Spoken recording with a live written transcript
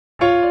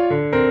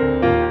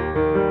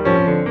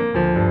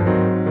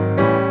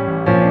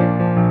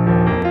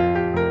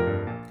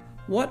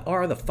what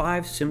are the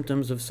 5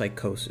 symptoms of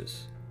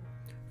psychosis?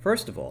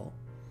 First of all,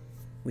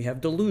 we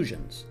have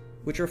delusions,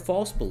 which are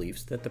false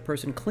beliefs that the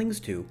person clings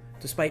to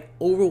despite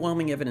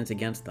overwhelming evidence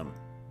against them.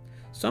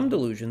 Some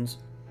delusions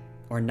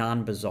are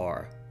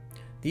non-bizarre.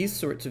 These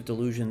sorts of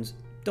delusions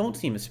don't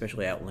seem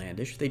especially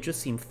outlandish, they just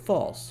seem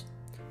false.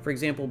 For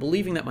example,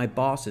 believing that my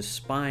boss is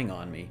spying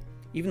on me,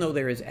 even though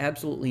there is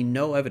absolutely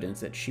no evidence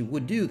that she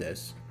would do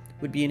this,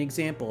 would be an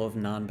example of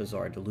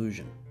non-bizarre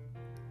delusion.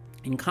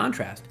 In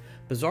contrast,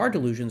 bizarre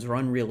delusions are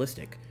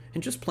unrealistic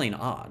and just plain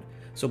odd,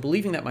 so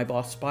believing that my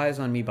boss spies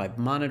on me by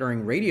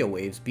monitoring radio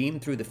waves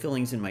beamed through the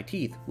fillings in my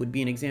teeth would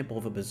be an example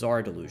of a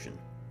bizarre delusion.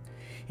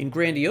 In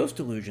grandiose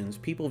delusions,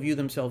 people view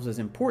themselves as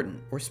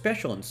important or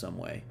special in some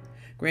way.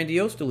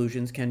 Grandiose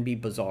delusions can be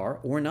bizarre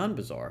or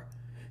non-bizarre.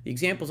 The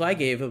examples I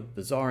gave of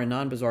bizarre and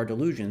non-bizarre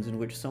delusions in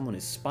which someone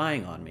is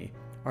spying on me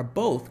are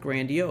both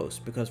grandiose,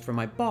 because for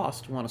my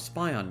boss to want to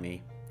spy on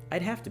me,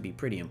 I'd have to be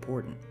pretty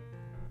important.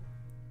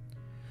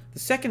 The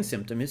second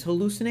symptom is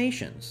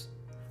hallucinations.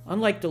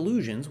 Unlike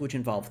delusions, which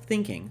involve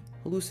thinking,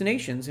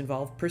 hallucinations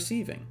involve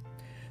perceiving.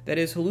 That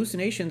is,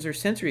 hallucinations are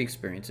sensory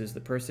experiences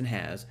the person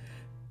has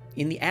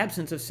in the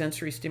absence of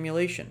sensory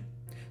stimulation.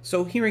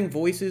 So hearing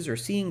voices or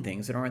seeing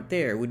things that aren't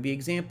there would be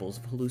examples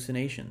of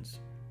hallucinations.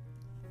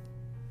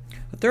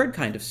 A third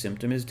kind of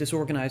symptom is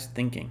disorganized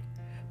thinking.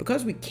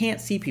 Because we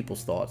can't see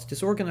people's thoughts,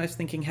 disorganized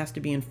thinking has to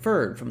be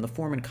inferred from the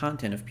form and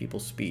content of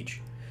people's speech.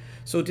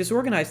 So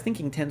disorganized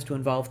thinking tends to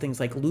involve things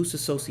like loose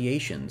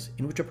associations,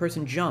 in which a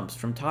person jumps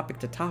from topic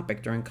to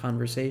topic during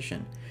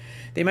conversation.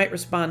 They might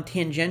respond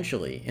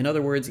tangentially, in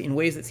other words, in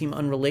ways that seem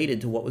unrelated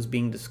to what was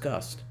being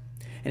discussed.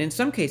 And in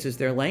some cases,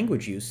 their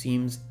language use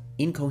seems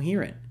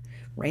incoherent,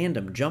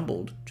 random,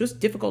 jumbled, just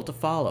difficult to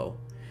follow.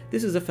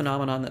 This is a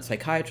phenomenon that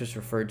psychiatrists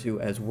refer to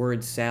as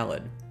word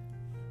salad.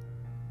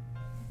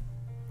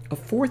 A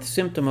fourth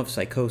symptom of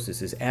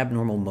psychosis is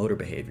abnormal motor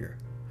behavior.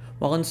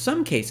 While in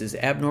some cases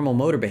abnormal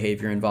motor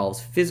behavior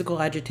involves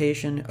physical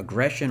agitation,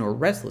 aggression, or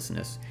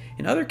restlessness,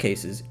 in other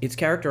cases it's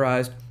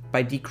characterized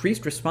by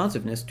decreased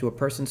responsiveness to a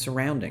person's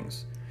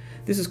surroundings.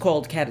 This is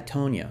called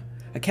catatonia.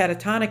 A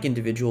catatonic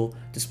individual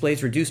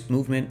displays reduced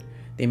movement,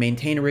 they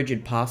maintain a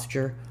rigid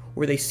posture,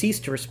 or they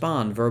cease to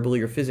respond verbally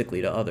or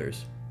physically to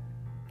others.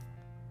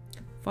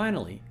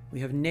 Finally, we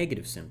have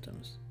negative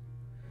symptoms.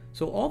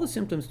 So all the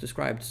symptoms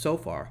described so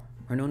far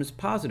are known as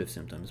positive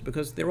symptoms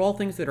because they're all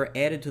things that are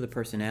added to the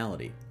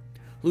personality.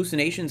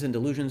 Hallucinations and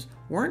delusions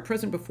weren't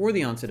present before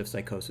the onset of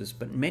psychosis,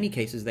 but in many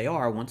cases they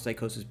are once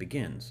psychosis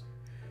begins.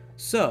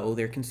 So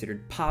they're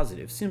considered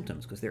positive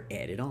symptoms because they're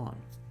added on.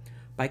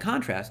 By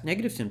contrast,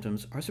 negative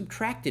symptoms are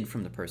subtracted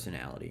from the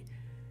personality.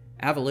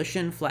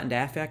 Avolition, flattened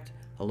affect,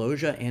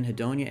 Hallucinations,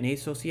 Anhedonia, and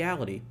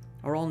Asociality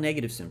are all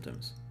negative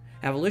symptoms.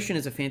 Avolition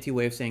is a fancy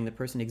way of saying the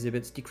person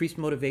exhibits decreased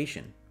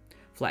motivation.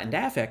 Flattened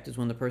affect is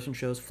when the person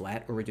shows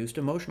flat or reduced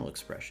emotional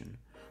expression.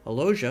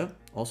 Hallucinations,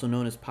 also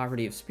known as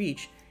poverty of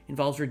speech,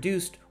 involves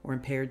reduced or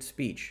impaired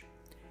speech.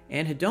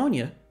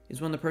 Anhedonia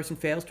is when the person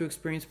fails to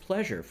experience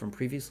pleasure from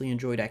previously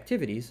enjoyed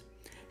activities,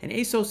 and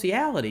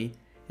asociality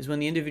is when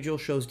the individual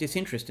shows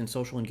disinterest in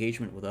social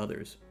engagement with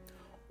others.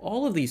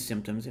 All of these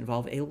symptoms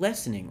involve a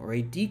lessening or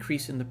a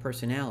decrease in the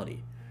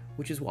personality,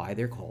 which is why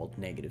they're called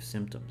negative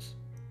symptoms.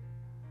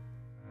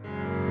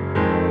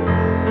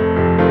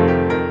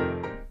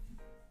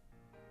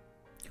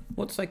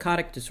 What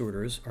psychotic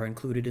disorders are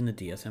included in the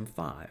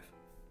DSM-5?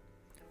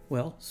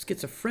 Well,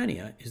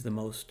 schizophrenia is the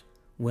most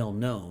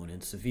well-known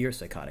and severe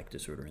psychotic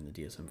disorder in the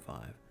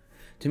DSM-5.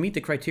 To meet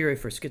the criteria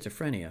for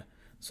schizophrenia,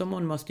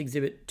 someone must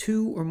exhibit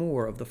 2 or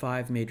more of the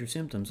 5 major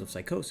symptoms of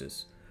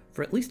psychosis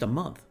for at least a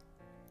month.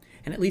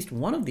 And at least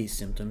one of these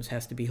symptoms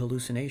has to be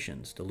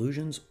hallucinations,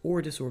 delusions,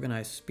 or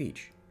disorganized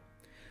speech.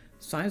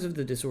 Signs of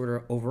the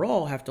disorder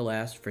overall have to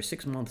last for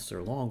 6 months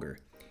or longer,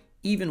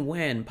 even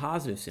when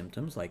positive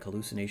symptoms like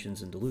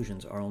hallucinations and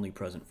delusions are only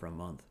present for a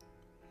month.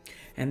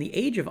 And the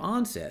age of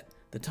onset,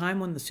 the time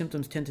when the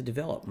symptoms tend to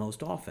develop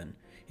most often,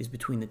 is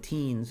between the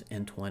teens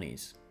and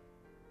 20s.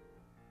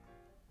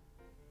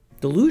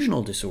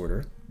 Delusional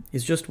disorder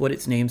is just what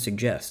its name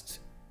suggests.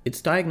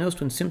 It's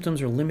diagnosed when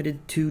symptoms are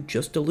limited to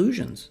just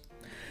delusions.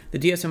 The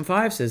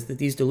DSM-5 says that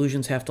these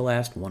delusions have to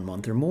last 1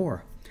 month or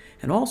more.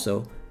 And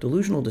also,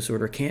 delusional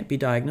disorder can't be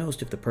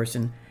diagnosed if the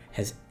person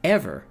has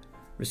ever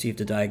received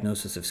a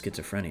diagnosis of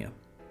schizophrenia.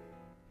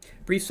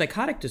 Brief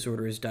psychotic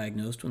disorder is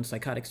diagnosed when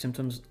psychotic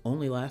symptoms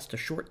only last a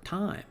short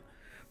time,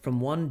 from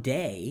 1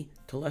 day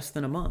to less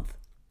than a month.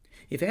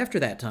 If after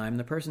that time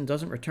the person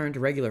doesn't return to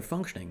regular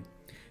functioning,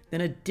 then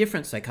a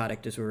different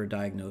psychotic disorder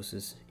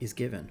diagnosis is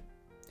given.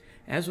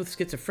 As with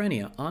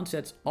schizophrenia,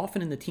 onset's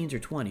often in the teens or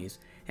 20s,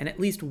 and at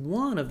least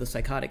one of the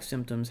psychotic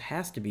symptoms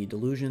has to be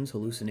delusions,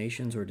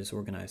 hallucinations, or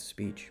disorganized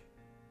speech.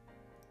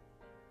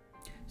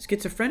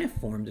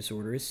 Schizophreniform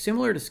disorder is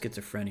similar to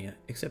schizophrenia,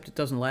 except it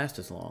doesn't last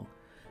as long.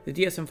 The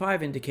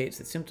DSM-5 indicates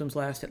that symptoms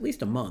last at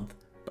least a month,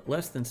 but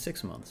less than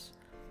 6 months.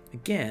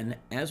 Again,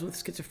 as with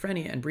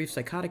schizophrenia and brief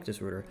psychotic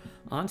disorder,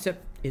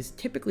 onset is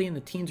typically in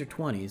the teens or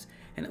 20s,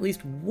 and at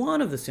least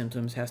one of the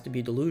symptoms has to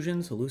be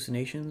delusions,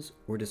 hallucinations,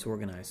 or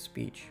disorganized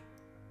speech.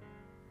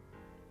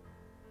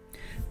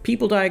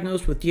 People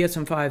diagnosed with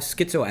DSM-5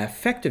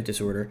 schizoaffective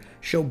disorder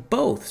show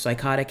both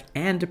psychotic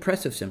and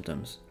depressive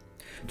symptoms.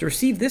 To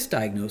receive this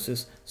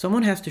diagnosis,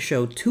 someone has to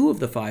show 2 of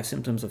the 5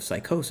 symptoms of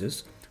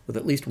psychosis, with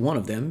at least one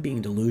of them being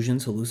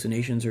delusions,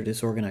 hallucinations, or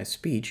disorganized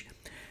speech.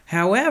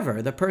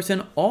 However, the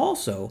person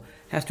also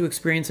has to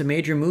experience a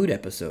major mood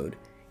episode,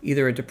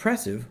 either a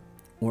depressive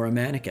or a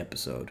manic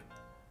episode.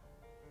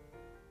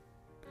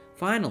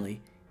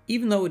 Finally,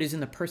 even though it is in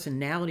the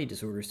personality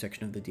disorders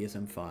section of the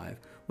DSM-5,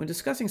 when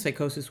discussing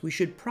psychosis, we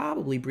should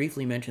probably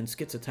briefly mention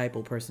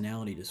schizotypal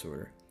personality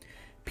disorder.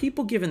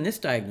 People given this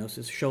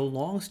diagnosis show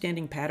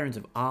long-standing patterns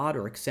of odd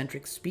or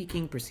eccentric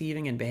speaking,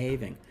 perceiving, and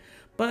behaving,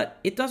 but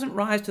it doesn't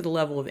rise to the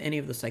level of any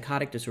of the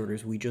psychotic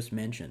disorders we just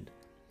mentioned.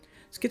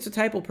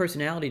 Schizotypal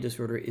personality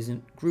disorder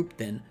isn't grouped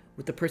then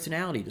with the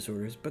personality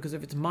disorders because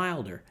of its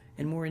milder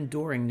and more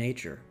enduring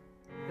nature.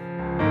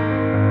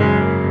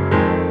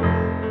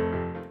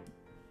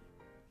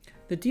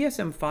 The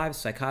DSM-5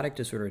 psychotic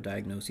disorder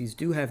diagnoses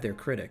do have their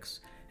critics,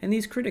 and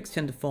these critics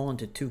tend to fall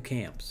into 2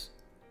 camps.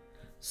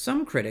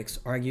 Some critics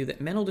argue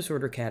that mental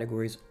disorder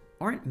categories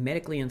aren't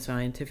medically and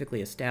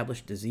scientifically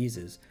established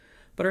diseases,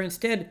 but are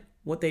instead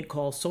what they'd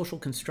call social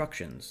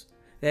constructions,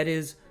 that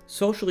is,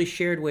 socially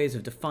shared ways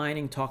of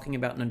defining, talking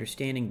about, and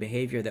understanding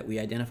behavior that we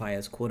identify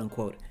as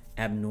quote-unquote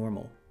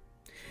abnormal.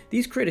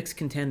 These critics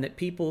contend that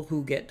people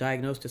who get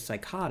diagnosed as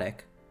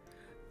psychotic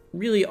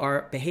really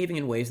are behaving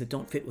in ways that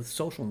don't fit with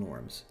social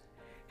norms.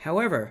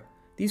 However,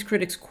 these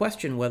critics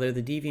question whether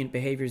the deviant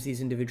behaviors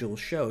these individuals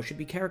show should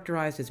be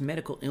characterized as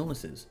medical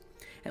illnesses,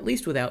 at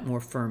least without more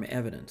firm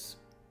evidence.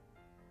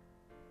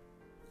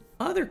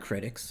 Other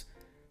critics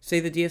say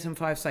the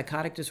DSM-5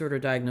 psychotic disorder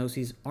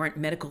diagnoses aren't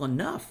medical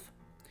enough.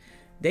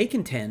 They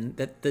contend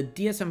that the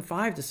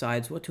DSM-5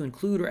 decides what to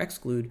include or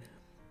exclude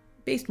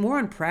based more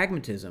on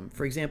pragmatism,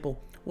 for example,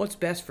 what's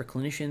best for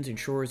clinicians,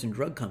 insurers, and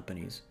drug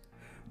companies,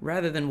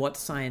 rather than what's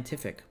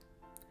scientific.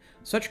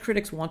 Such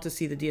critics want to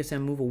see the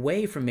DSM move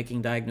away from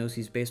making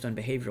diagnoses based on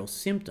behavioral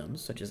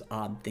symptoms, such as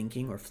odd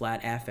thinking or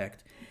flat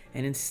affect,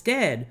 and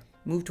instead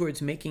move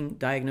towards making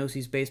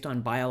diagnoses based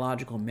on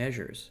biological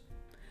measures.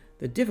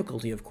 The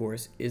difficulty, of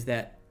course, is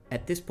that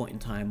at this point in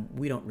time,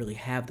 we don't really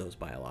have those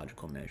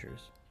biological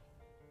measures.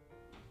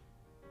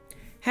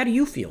 How do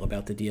you feel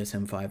about the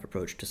DSM-5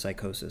 approach to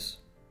psychosis?